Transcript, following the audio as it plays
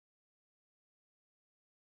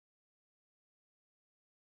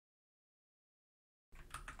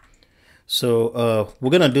So we're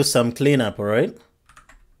gonna do some cleanup, all right?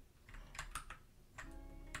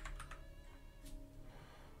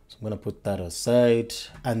 So I'm gonna put that aside,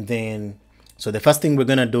 and then so the first thing we're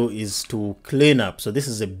gonna do is to clean up. So this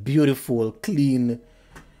is a beautiful, clean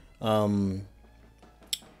website,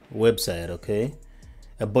 okay?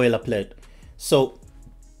 A boilerplate. So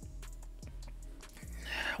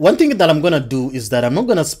one thing that I'm gonna do is that I'm not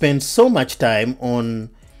gonna spend so much time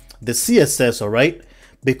on the CSS, all right?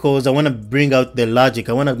 Because I want to bring out the logic.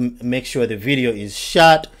 I want to make sure the video is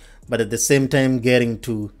short, but at the same time getting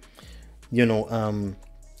to, you know,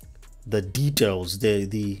 the details,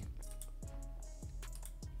 the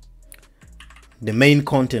main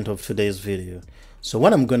content of today's video. So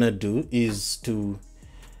what I'm gonna do is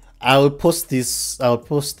I'll post this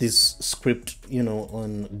script, you know,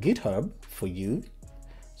 on GitHub for you.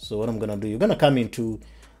 So what I'm gonna do, you're gonna come into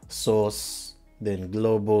source, then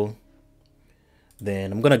global.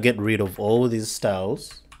 Then I'm gonna get rid of all these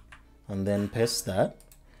styles and then paste that.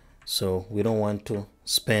 So we don't want to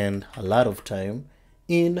spend a lot of time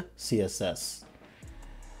in CSS.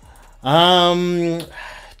 I'm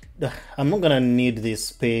not gonna need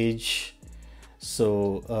this page.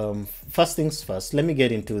 So first things first, let me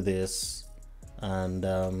get into this, and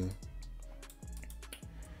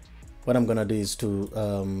what I'm gonna do is to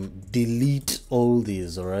delete all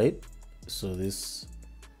these, all right? So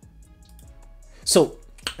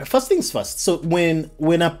first things first. So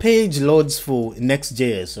when a page loads for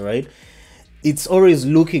Next.js, right, it's always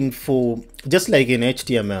looking for, just like in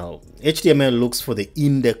HTML. HTML looks for the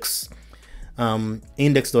index,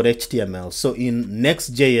 index.html. So in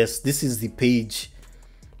Next.js, this is the page.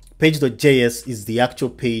 Page.js is the actual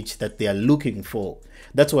page that they are looking for.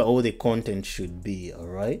 That's where all the content should be, all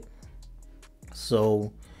right?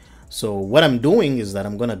 So what I'm doing is that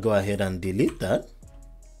I'm gonna go ahead and delete that.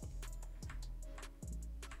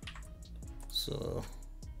 So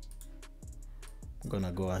I'm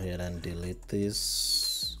gonna go ahead and delete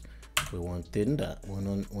this. We won't need that. We're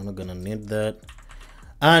not gonna need that.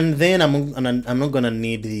 And then I'm not gonna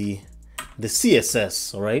need the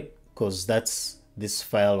CSS, all right? Because that's this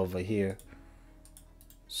file over here.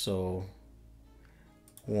 So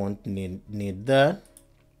won't need that.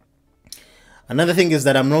 Another thing is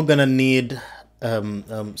that I'm not gonna need.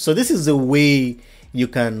 So this is the way you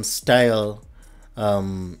can style.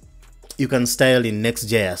 You can style in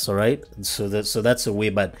Next.js, all right? So that's a way,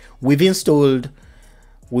 but we've installed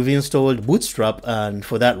Bootstrap, and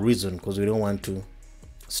for that reason, because we don't want to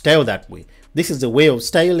style that way. This is the way of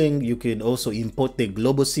styling. You can also import the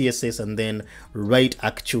global CSS and then write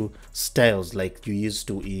actual styles like you used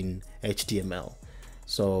to in HTML.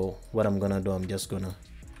 So what I'm gonna do, I'm just gonna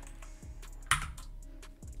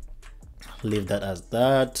leave that as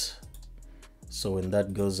that. So when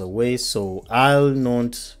that goes away, so I'll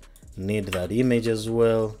not need that image as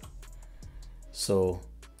well. So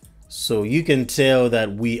you can tell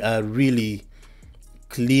that we are really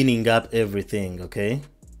cleaning up everything, okay?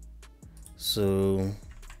 So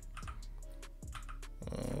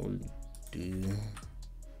I'll do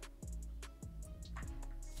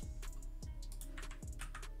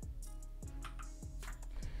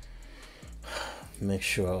make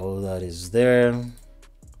sure all that is there.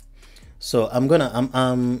 So I'm gonna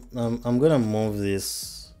move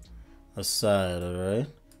this aside, all right?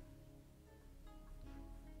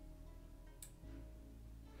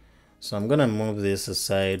 So I'm gonna move this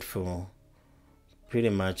aside for pretty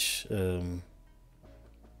much no,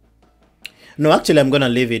 actually I'm gonna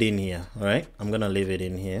leave it in here, all right? I'm gonna leave it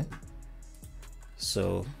in here.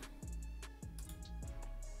 So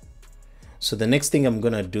the next thing I'm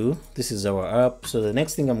gonna do, this is our app. So the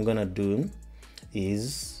next thing I'm gonna do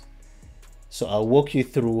is, so I'll walk you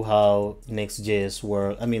through how Next.js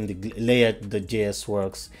works. I mean the layer.js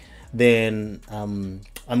works. Then I'm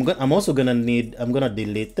also gonna need, I'm gonna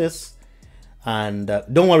delete this, and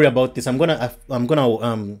don't worry about this. I'm gonna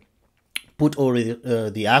put all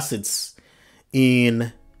the assets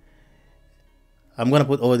in. I'm gonna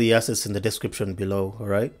put all the assets in the description below. All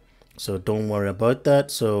right. So don't worry about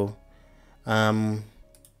that. So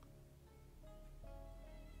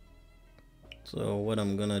so what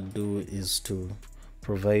I'm gonna do is to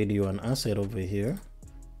provide you an asset over here.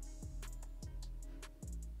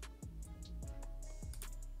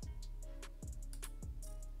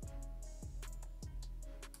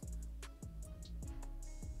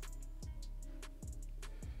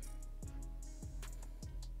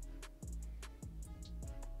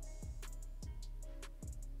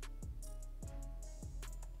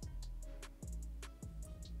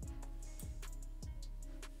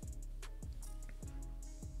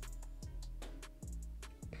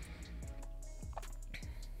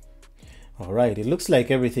 All right, it looks like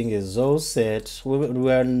everything is all set.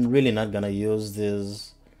 We're really not gonna use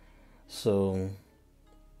this, so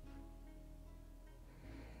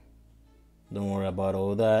don't worry about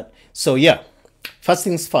all that. So yeah, first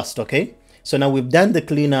things first, okay? So now we've done the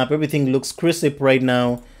cleanup. Everything looks crisp right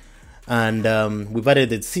now, and we've added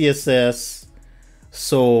the CSS.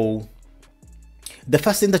 So the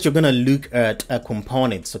first thing that you're gonna look at are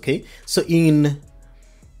components, okay? So in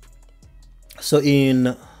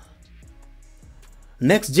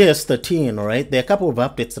Next.js 13, all right, there are a couple of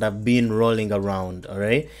updates that have been rolling around, all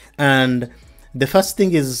right? And the first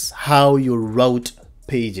thing is how you route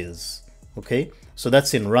pages, okay? So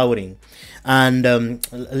that's in routing. And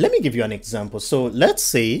let me give you an example. So let's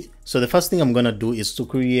say, so the first thing I'm gonna do is to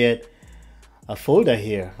create a folder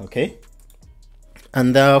here, okay?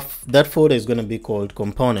 And that folder is gonna be called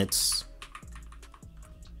components,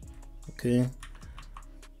 okay?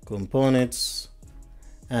 Components.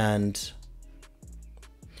 And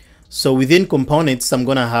so within components, I'm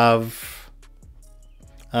gonna have,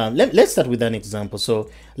 let's start with an example. So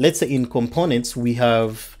let's say in components, we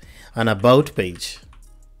have an about page.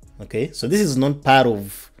 Okay, so this is not part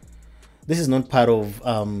of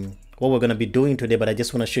what we're gonna be doing today, but I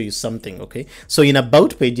just wanna show you something, okay? So in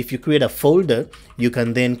about page, if you create a folder, you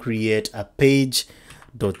can then create a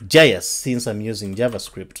page.js since I'm using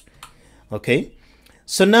JavaScript, okay?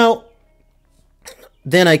 So now,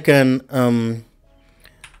 then I can,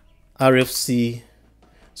 RFC.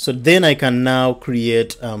 So then I can now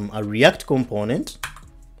create a React component.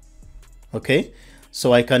 Okay,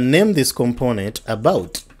 so I can name this component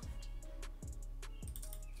about.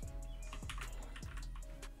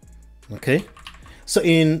 Okay, so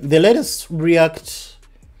in the latest React,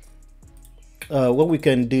 what we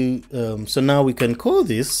can do, so now we can call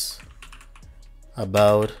this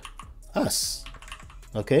about us.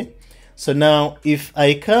 Okay, so now if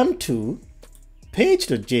I come to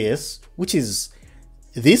page.js, which is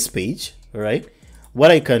this page, right?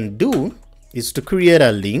 What I can do is to create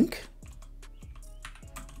a link.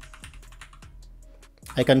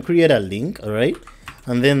 I can create a link, all right?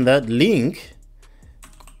 And then that link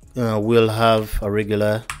will have a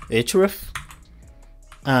regular href,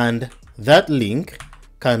 and that link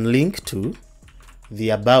can link to the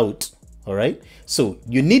about, all right? So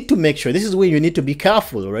you need to make sure, this is where you need to be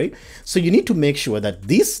careful, right? So you need to make sure that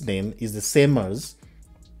this name is the same as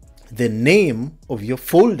the name of your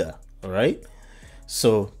folder, all right?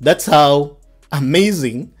 So that's how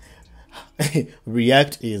amazing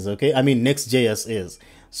React is, okay? I mean Next.js is.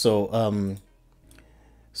 So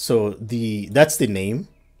that's the name.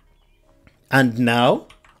 And now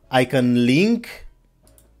I can link,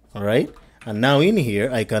 all right? And now in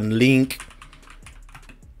here I can link,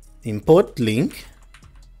 import link,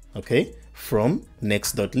 okay, from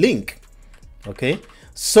next.link, okay?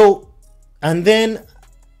 So, and then,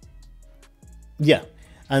 yeah,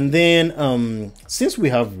 and then since we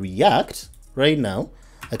have React right now,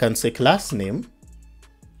 I can say class name,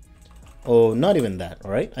 or not even that,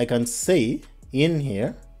 all right? I can say in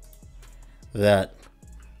here that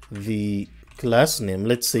the class name,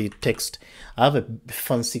 let's say text, I have a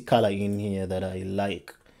fancy color in here that I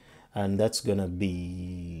like, and that's gonna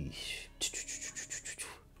be,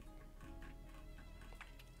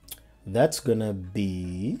 text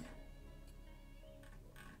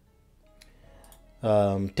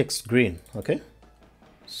green, okay?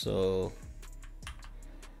 So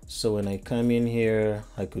when I come in here,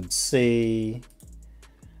 I could say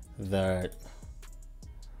that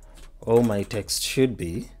all my text should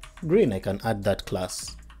be green. I can add that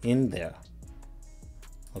class in there,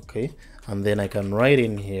 okay? And then I can write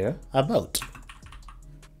in here about.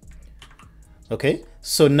 Okay,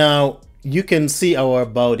 so now you can see our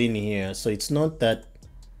about in here. So it's not that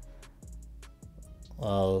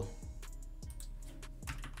I'll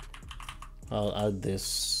add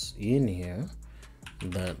this in here,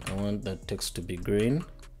 that I want that text to be green.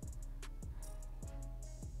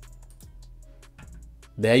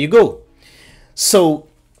 There you go. So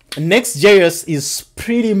Next.js is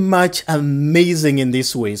pretty much amazing in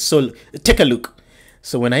this way. So take a look.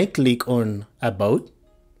 So when I click on about,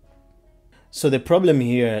 so the problem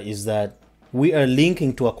here is that we are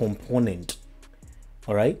linking to a component,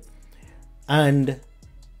 all right? And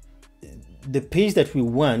the page that we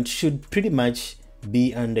want should pretty much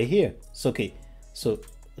be under here. So, okay, so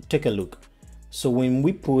take a look. So when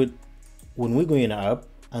we go in up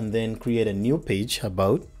and then create a new page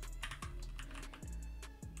about,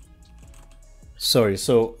 sorry,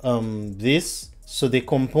 so the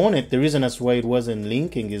component, the reason that's why it wasn't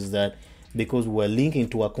linking is that because we're linking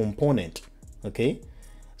to a component, okay?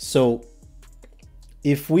 So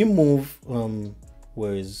if we move,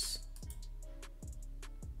 where is,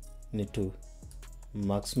 need to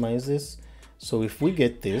maximize this. So if we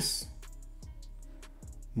get this,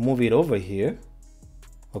 move it over here,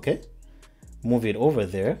 okay, move it over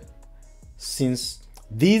there, since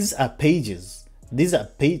these are pages,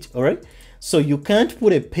 all right. So you can't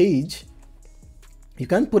put a page,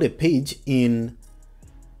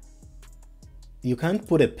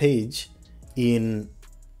 in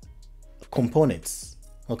components,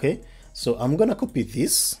 okay. So I'm gonna copy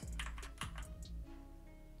this,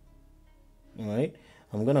 all right,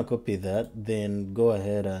 I'm gonna copy that, then go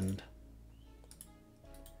ahead and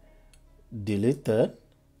delete that,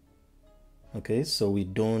 okay. So we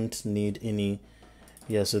don't need any,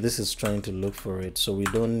 yeah, so this is trying to look for it, so we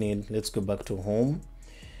don't need, let's go back to home,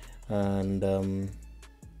 and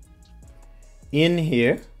in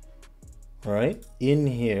here, all right, in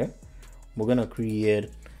here we're gonna create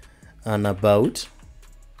an about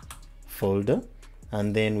folder,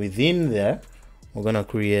 and then within there we're gonna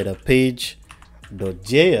create a page.js,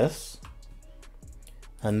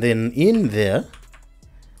 and then in there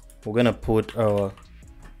we're gonna put our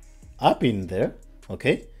app in there,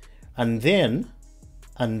 okay, and then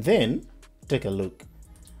take a look.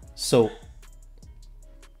 So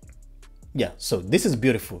yeah, so this is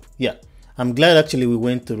beautiful. Yeah, I'm glad actually we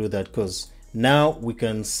went through that, because now we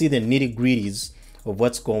can see the nitty-gritties of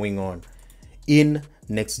what's going on in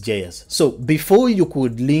Next.js. So before you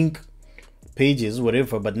could link pages,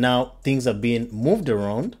 whatever, but now things are being moved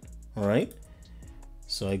around, all right.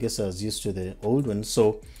 So I guess I was used to the old one.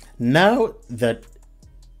 So now that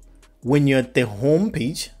when you're at the home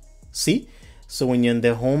page, see, so when you're on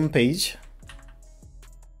the home page,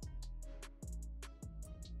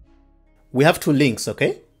 we have two links,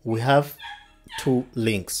 okay, we have two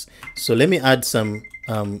links. So let me add some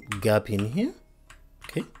gap in here,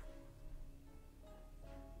 okay.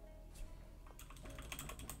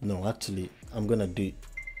 No, actually I'm gonna do it.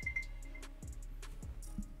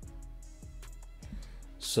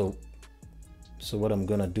 So what I'm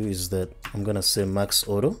gonna do is that I'm gonna say max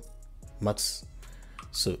auto, max.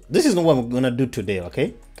 So this is not what I'm gonna do today,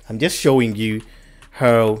 okay. I'm just showing you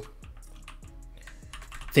how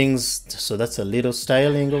things, so that's a little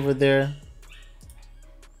styling over there.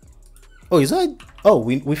 Oh, is that, oh,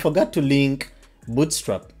 we forgot to link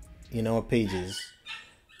Bootstrap in our pages.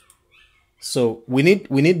 So we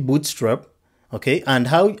need Bootstrap, okay. And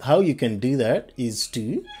how you can do that is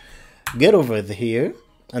to get over here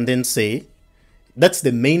and then say, that's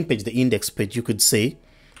the main page, the index page. You could say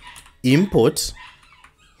import,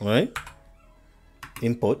 all right,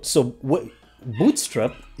 import. So what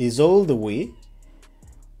Bootstrap is all the way,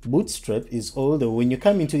 when you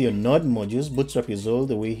come into your node modules, Bootstrap is all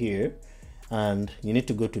the way here, and you need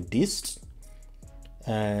to go to dist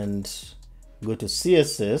and go to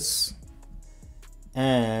CSS,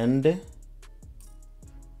 and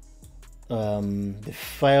the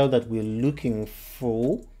file that we're looking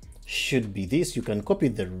for should be this. You can copy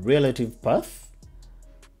the relative path,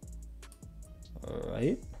 all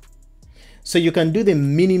right. So you can do the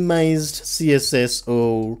minimized CSS,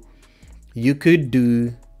 or you could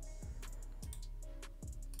do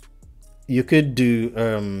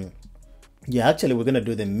yeah, actually we're gonna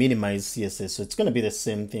do the minimized CSS, so it's gonna be the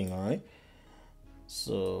same thing, all right.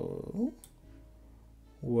 So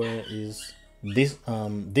where is this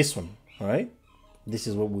this one, all right, this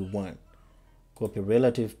is what we want. Copy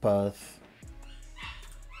relative path,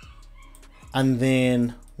 and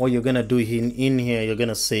then what you're gonna do in here, you're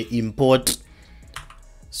gonna say import.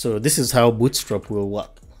 So this is how Bootstrap will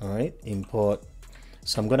work, all right, import.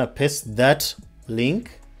 So I'm gonna paste that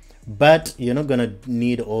link, but you're not gonna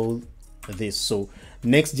need all this. So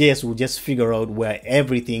Next.js will just figure out where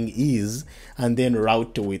everything is and then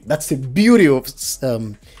route to it. That's the beauty of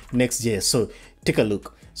Next.js. So take a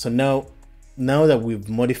look. So now that we've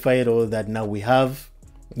modified all that, now we have,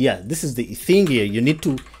 yeah, this is the thing here. You need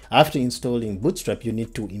to, after installing Bootstrap, you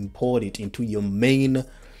need to import it into your main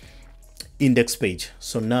index page.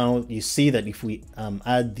 So now you see that if we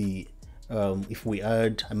add the if we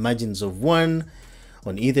add margins of 1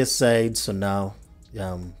 on either side, so now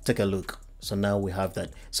take a look. So now we have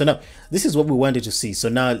that. So now this is what we wanted to see. So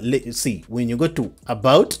now let's see, when you go to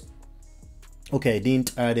about, okay, I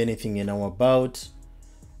didn't add anything in our about.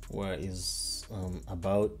 Where is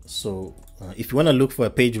about? So if you want to look for a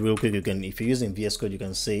page real quick, you can, if you're using VS Code, you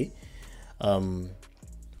can say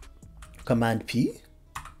Command P,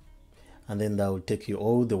 and then that will take you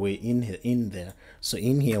all the way in there. So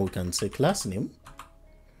in here we can say class name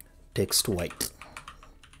text white,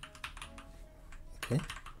 okay.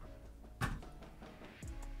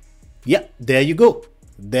 Yeah, there you go,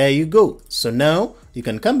 there you go. So now you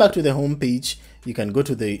can come back to the home page, you can go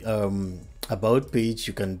to the about page,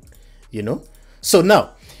 you can you know. So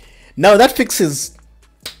now that fixes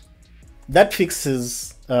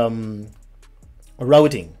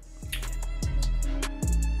routing.